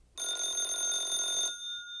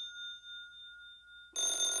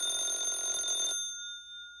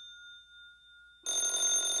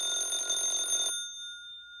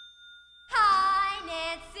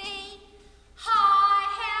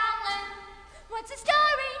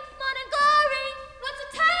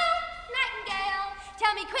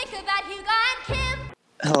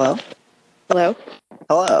Hello? Hello.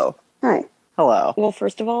 Hello. Hi. Hello. Well,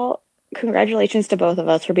 first of all, congratulations to both of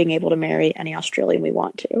us for being able to marry any Australian we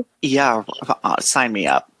want to. Yeah, sign me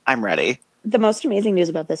up. I'm ready. The most amazing news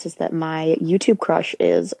about this is that my YouTube crush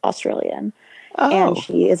is Australian and Oh.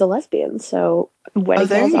 she is a lesbian. So Oh, wedding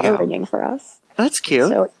there bells you are go. ringing for us. That's cute.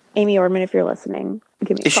 So, Amy Orman, if you're listening,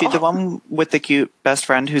 give me a Is she the call. one with the cute best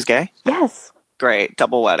friend who's gay? Yes. Great.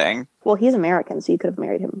 Double wedding. Well, he's American, so you could have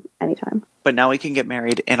married him anytime. But now we can get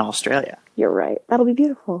married in Australia. You're right. That'll be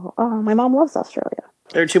beautiful. Oh, my mom loves Australia.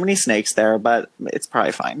 There are too many snakes there, but it's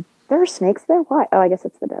probably fine. There are snakes there? Why? Oh, I guess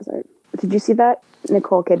it's the desert. Did you see that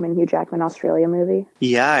Nicole Kidman, Hugh Jackman Australia movie?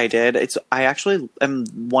 Yeah, I did. I actually am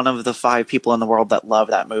one of the 5 people in the world that love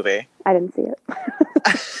that movie. I didn't see it.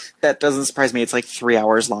 That doesn't surprise me. It's like 3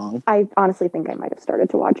 hours long. I honestly think I might have started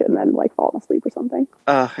to watch it and then like fallen asleep or something.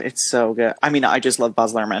 It's so good. I mean, I just love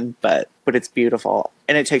Buzz Luhrmann, but it's beautiful.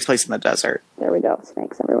 And it takes place in the desert. There we go.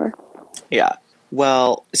 Snakes everywhere. Yeah.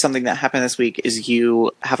 Well, something that happened this week is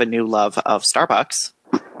you have a new love of Starbucks.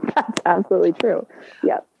 That's absolutely true.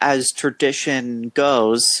 Yeah. As tradition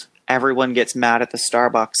goes, everyone gets mad at the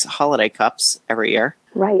Starbucks holiday cups every year.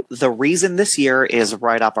 Right. The reason this year is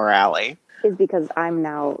right up our alley. Is because I'm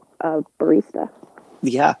now a barista.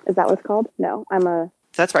 Yeah, Is that what it's called? No, I'm a.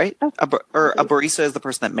 that's right. Oh, A barista is the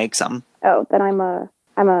person that makes them. oh, then I'm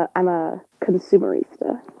a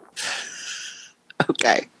consumerista.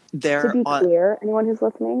 Okay. To They're be clear, anyone who's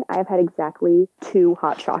listening, I have had exactly 2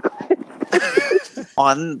 hot chocolates.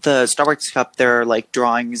 on the Starbucks cup, there are like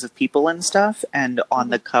drawings of people and stuff. And on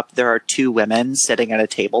the cup, there are 2 women sitting at a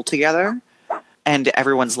table together. And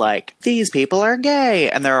everyone's like, these people are gay.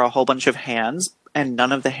 And there are a whole bunch of hands. And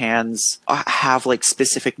none of the hands have like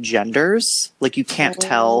specific genders. Like you can't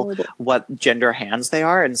tell what gender hands they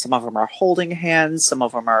are. And some of them are holding hands. Some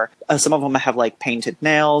of them have like painted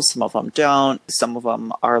nails. Some of them don't. Some of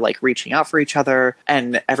them are like reaching out for each other.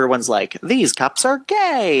 And everyone's like, these cups are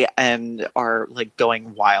gay, and are like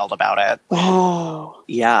going wild about it. Wow.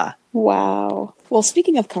 Yeah. Wow. Well,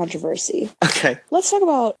 speaking of controversy, Okay. let's talk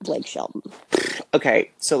about Blake Shelton.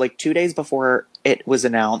 Okay, so like 2 days before it was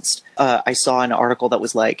announced, I saw an article that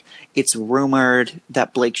was like, it's rumored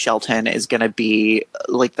that Blake Shelton is going to be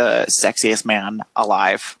like the sexiest man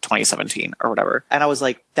alive 2017 or whatever. And I was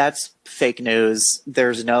like, that's fake news.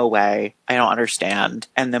 There's no way. I don't understand.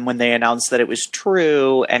 And then when they announced that it was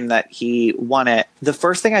true and that he won it, the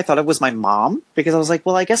first thing I thought of was my mom, because I was like,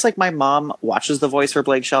 well, I guess like my mom watches The Voice for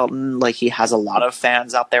Blake Shelton. Like he has a lot of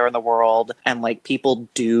fans out there in the world, and like people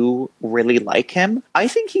do really like him. I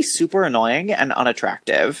think he's super annoying and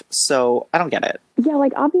unattractive, so I don't get it. Yeah,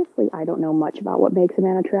 like obviously I don't know much about what makes a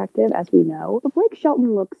man attractive, as we know. But Blake Shelton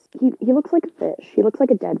he looks like a fish. He looks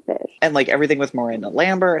like a dead fish. And like everything with Miranda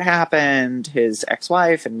Lambert happened, his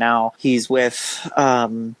ex-wife, and now he's with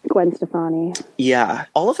Gwen Stefani. yeah.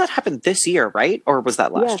 All of that happened this year, right? Or was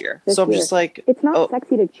that last year? So I'm just like, it's not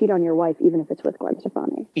sexy to cheat on your wife even if it's with Gwen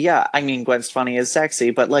Stefani. Yeah, I mean Gwen Stefani is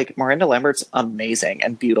sexy, but like Miranda Lambert's amazing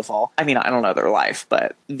and beautiful. I mean, I don't know their life,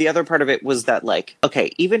 but the other part of it was that like,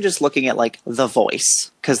 okay, even just looking at like The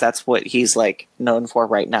Voice, because that's what he's like known for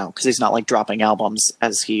right now, because he's not like dropping albums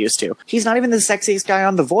as he used to. He's not even the sexiest guy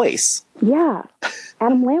on The Voice. Yeah.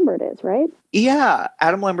 Adam Lambert is, right? Yeah,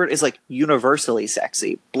 Adam Lambert is like universally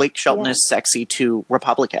sexy. Blake Shelton is sexy to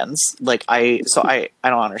Republicans. Like I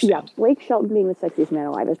don't understand. Yeah, Blake Shelton being the sexiest man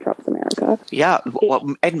alive is Trump's America. Yeah,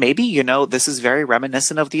 well, and maybe this is very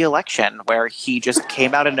reminiscent of the election where he just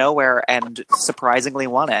came out of nowhere and surprisingly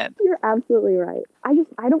won it. You're absolutely right.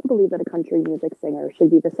 I don't believe that a country music singer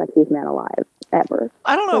should be the sexiest man alive ever.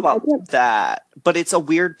 I don't know about that, but it's a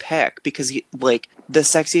weird pick because like the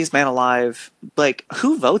sexiest man alive, like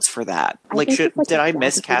who votes for that? Like did I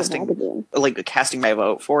miss casting my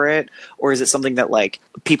vote for it, or is it something that like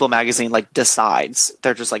People Magazine like decides?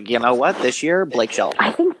 They're just like, you know what, this year Blake Shelton.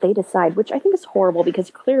 I think they decide, which I think is horrible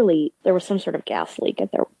because clearly there was some sort of gas leak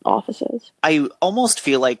at their offices. I almost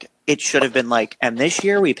feel like it should have been like, and this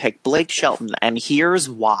year we picked Blake Shelton, and here's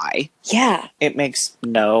why. Yeah. It makes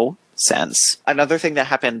no sense. Another thing that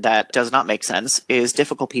happened that does not make sense is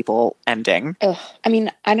Difficult People ending. Ugh. I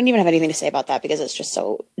mean, I don't even have anything to say about that because it's just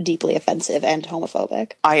so deeply offensive and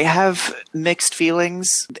homophobic. I have mixed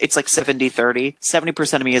feelings. It's like 70-30.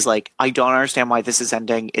 70% of me is like, I don't understand why this is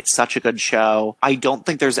ending. It's such a good show. I don't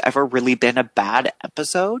think there's ever really been a bad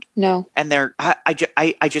episode. No. And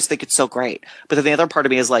I just think it's so great. But then the other part of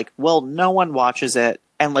me is like, well, no one watches it.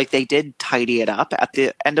 And like they did tidy it up at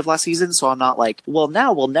the end of last season, so I'm not like, well,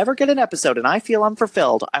 now we'll never get an episode and I feel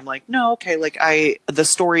unfulfilled. I'm like, no, okay, like the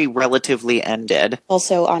story relatively ended.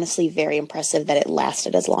 Also, honestly, very impressive that it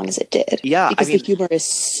lasted as long as it did. Yeah, because I mean, the humor is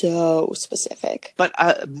so specific.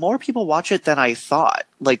 But more people watch it than I thought.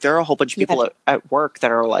 Like, there are a whole bunch of people at work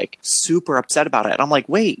that are, like, super upset about it. And I'm like,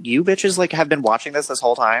 wait, you bitches, like, have been watching this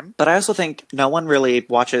whole time? But I also think no one really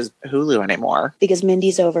watches Hulu anymore. Because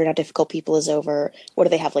Mindy's over, Not Difficult People is over. What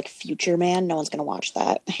do they have, like, Future Man? No one's going to watch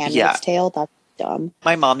that. Handmaid's Tale? That's dumb.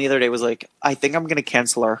 My mom the other day was like, I think I'm going to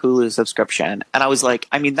cancel our Hulu subscription. And I was like,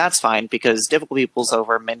 I mean, that's fine because Difficult People's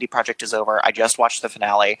over. Mindy Project is over. I just watched the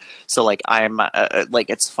finale. So, like, I'm,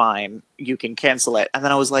 like, it's fine. You can cancel it. And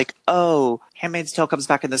then I was like, oh, Handmaid's Tale comes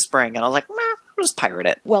back in the spring. And I was like, meh, I'll just pirate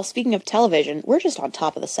it. Well, speaking of television, we're just on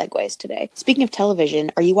top of the segues today. Speaking of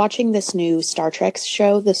television, are you watching this new Star Trek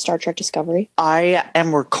show, the Star Trek Discovery? I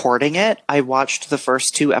am recording it. I watched the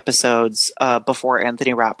first 2 episodes before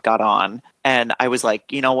Anthony Rapp got on. And I was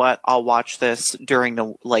like, you know what? I'll watch this during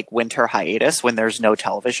the like winter hiatus when there's no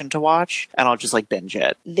television to watch, and I'll just like binge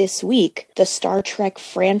it. This week, the Star Trek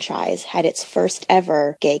franchise had its first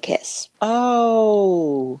ever gay kiss.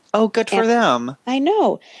 Oh, good for them. I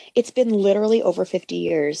know. It's been literally over 50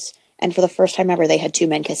 years. And for the first time ever, they had 2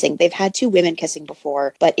 men kissing. They've had 2 women kissing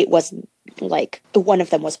before, but it wasn't like one of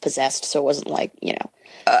them was possessed. So it wasn't like, you know,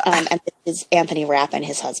 and this is Anthony Rapp and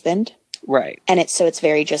his husband. Right. And it's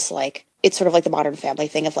very just like, it's sort of like the Modern Family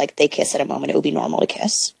thing of like they kiss at a moment it would be normal to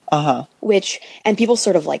kiss. And people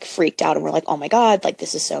sort of like freaked out and were like, oh my God, like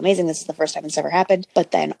this is so amazing. This is the first time it's ever happened.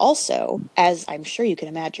 But then also, as I'm sure you can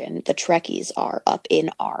imagine, the Trekkies are up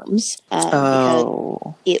in arms.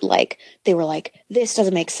 Because it like, they were like, this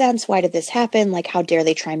doesn't make sense. Why did this happen? Like, how dare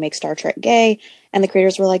they try and make Star Trek gay? And the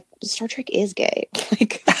creators were like, Star Trek is gay.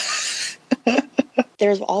 Like,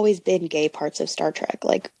 there's always been gay parts of Star Trek.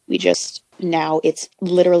 Like, we just, now it's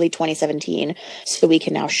literally 2017, so we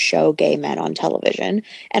can now show gay men on television.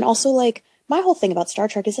 And also, like, my whole thing about Star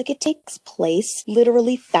Trek is, like, it takes place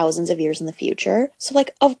literally thousands of years in the future. So,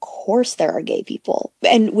 like, of course there are gay people.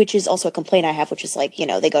 And which is also a complaint I have, which is, like, you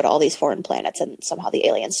know, they go to all these foreign planets and somehow the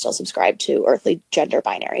aliens still subscribe to earthly gender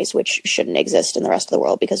binaries, which shouldn't exist in the rest of the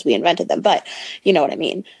world because we invented them. But you know what I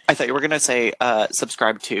mean. I thought you were going to say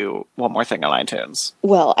subscribe to One More Thing on iTunes.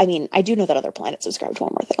 Well, I mean, I do know that other planets subscribe to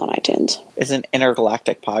One More Thing on iTunes. It's an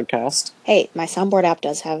intergalactic podcast. Hey, my soundboard app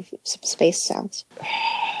does have some space sounds.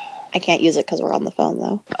 I can't use it because we're on the phone,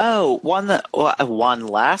 though. Oh, one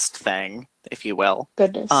last thing, if you will.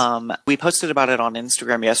 Goodness. We posted about it on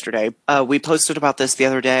Instagram yesterday. We posted about this the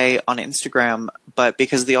other day on Instagram, but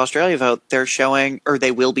because of the Australia vote,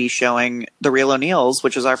 they will be showing The Real O'Neills,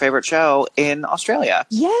 which is our favorite show, in Australia.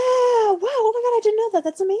 Yeah! Wow, oh my God, I didn't know that.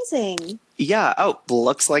 That's amazing. Yeah,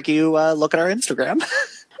 looks like you look at our Instagram.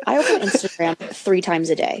 I open Instagram 3 times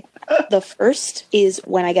a day. The first is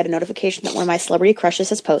when I get a notification that one of my celebrity crushes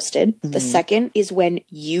has posted. Mm-hmm. The second is when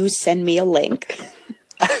you send me a link.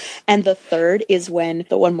 And the third is when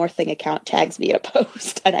the One More Thing account tags me in a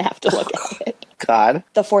post and I have to look at it. God.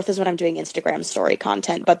 The fourth is when I'm doing Instagram story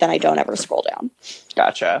content, but then I don't ever scroll down.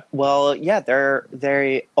 Gotcha. Well, yeah,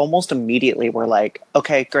 they almost immediately were like,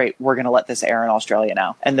 okay, great, we're going to let this air in Australia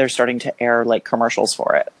now. And they're starting to air like commercials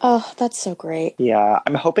for it. Oh, that's so great. Yeah,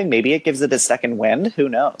 I'm hoping maybe it gives it a second wind. Who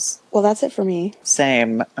knows? Well, that's it for me.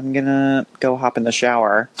 Same. I'm going to go hop in the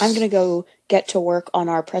shower. I'm going to go get to work on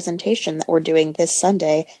our presentation that we're doing this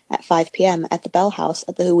Sunday at 5 p.m. at the Bell House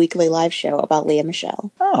at the Who Weekly Live show about Lea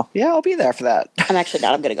Michele. Oh, yeah, I'll be there for that. I'm actually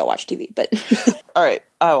not. I'm going to go watch TV, but... All right.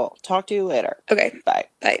 I will talk to you later. Okay. Bye.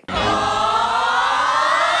 Bye.